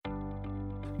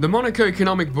The Monaco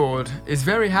Economic Board is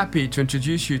very happy to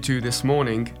introduce you to this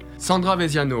morning Sandra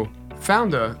Veziano,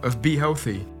 founder of Be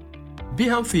Healthy. Be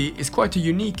Healthy is quite a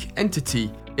unique entity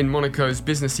in Monaco's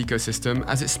business ecosystem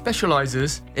as it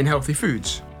specializes in healthy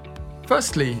foods.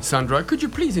 Firstly, Sandra, could you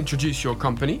please introduce your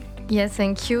company? Yes,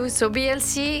 thank you. So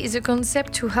BLC is a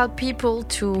concept to help people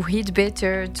to eat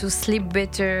better, to sleep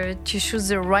better, to choose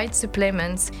the right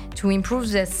supplements, to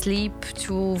improve their sleep,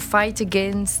 to fight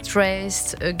against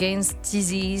stress, against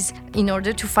disease, in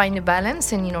order to find a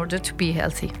balance and in order to be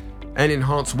healthy. And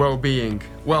enhance well-being.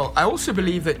 Well, I also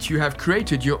believe that you have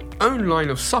created your own line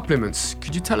of supplements.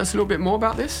 Could you tell us a little bit more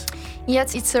about this?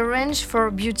 Yes, it's a range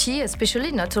for beauty,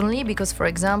 especially not only because, for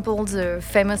example, the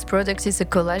famous product is the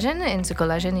collagen, and the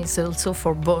collagen is also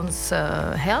for bones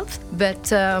health. But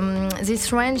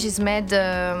this range is made,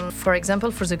 for example,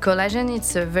 for the collagen,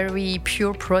 it's a very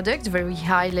pure product, very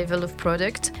high level of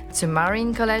product. It's a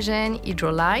marine collagen,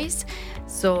 hydrolyzed,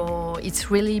 so it's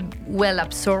really well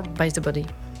absorbed by the body.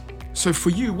 So for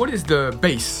you, what is the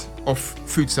base of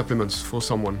food supplements for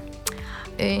someone?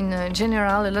 In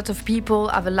general, a lot of people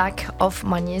have a lack of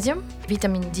magnesium,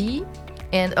 vitamin D,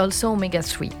 and also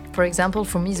omega-3. For example,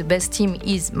 for me, the best team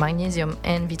is magnesium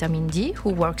and vitamin D, who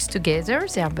works together.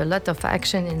 They have a lot of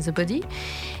action in the body.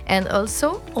 And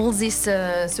also, all these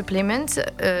supplements,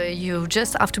 you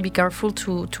just have to be careful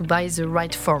to buy the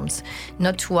right forms,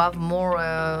 not to have more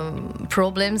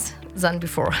problems than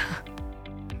before.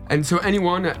 And so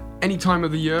anyone at any time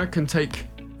of the year can take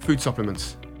food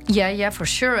supplements? Yeah, for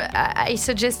sure. I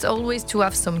suggest always to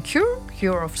have some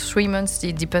cure of 3 months.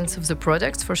 It depends of the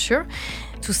products, for sure.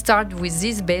 To start with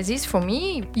this basis, for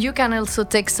me, you can also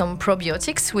take some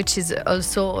probiotics, which is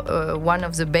also one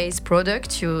of the base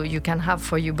products you can have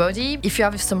for your body. If you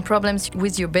have some problems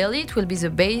with your belly, it will be the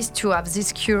base to have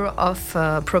this cure of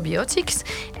probiotics,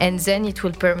 and then it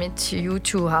will permit you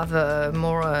to have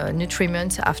more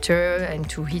nutrients after and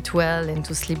to eat well and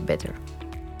to sleep better.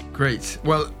 Great.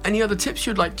 Well, any other tips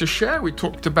you'd like to share? We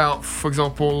talked about, for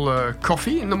example,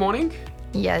 coffee in the morning.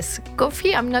 Yes,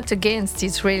 coffee I'm not against,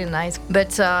 it's really nice,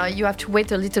 but you have to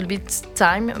wait a little bit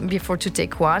time before to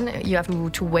take one. You have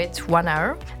to wait 1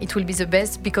 hour. It will be the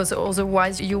best because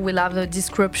otherwise you will have a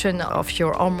disruption of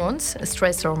your hormones,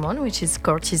 stress hormone, which is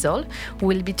cortisol,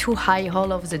 will be too high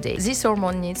all of the day. This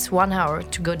hormone needs 1 hour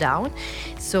to go down,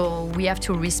 so we have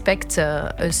to respect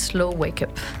a slow wake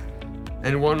up.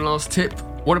 And one last tip,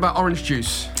 what about orange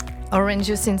juice? Orange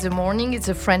juice in the morning, it's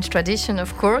a French tradition,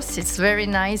 of course. It's very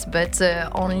nice, but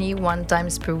only 1 time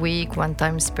per week, 1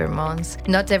 time per month.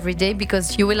 Not every day,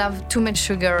 because you will have too much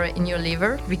sugar in your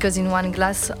liver, because in 1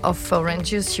 glass of orange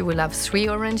juice, you will have 3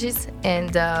 oranges, and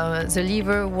the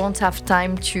liver won't have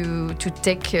time to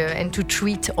take and to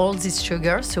treat all this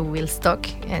sugar, so we'll stock,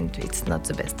 and it's not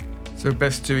the best. So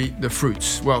best to eat the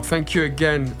fruits. Well, thank you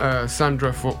again,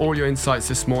 Sandra, for all your insights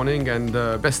this morning, and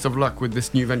best of luck with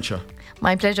this new venture.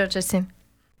 My pleasure, Justin.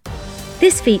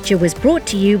 This feature was brought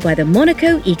to you by the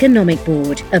Monaco Economic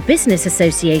Board, a business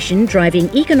association driving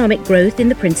economic growth in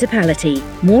the Principality.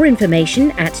 More information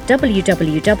at www.meb.mc.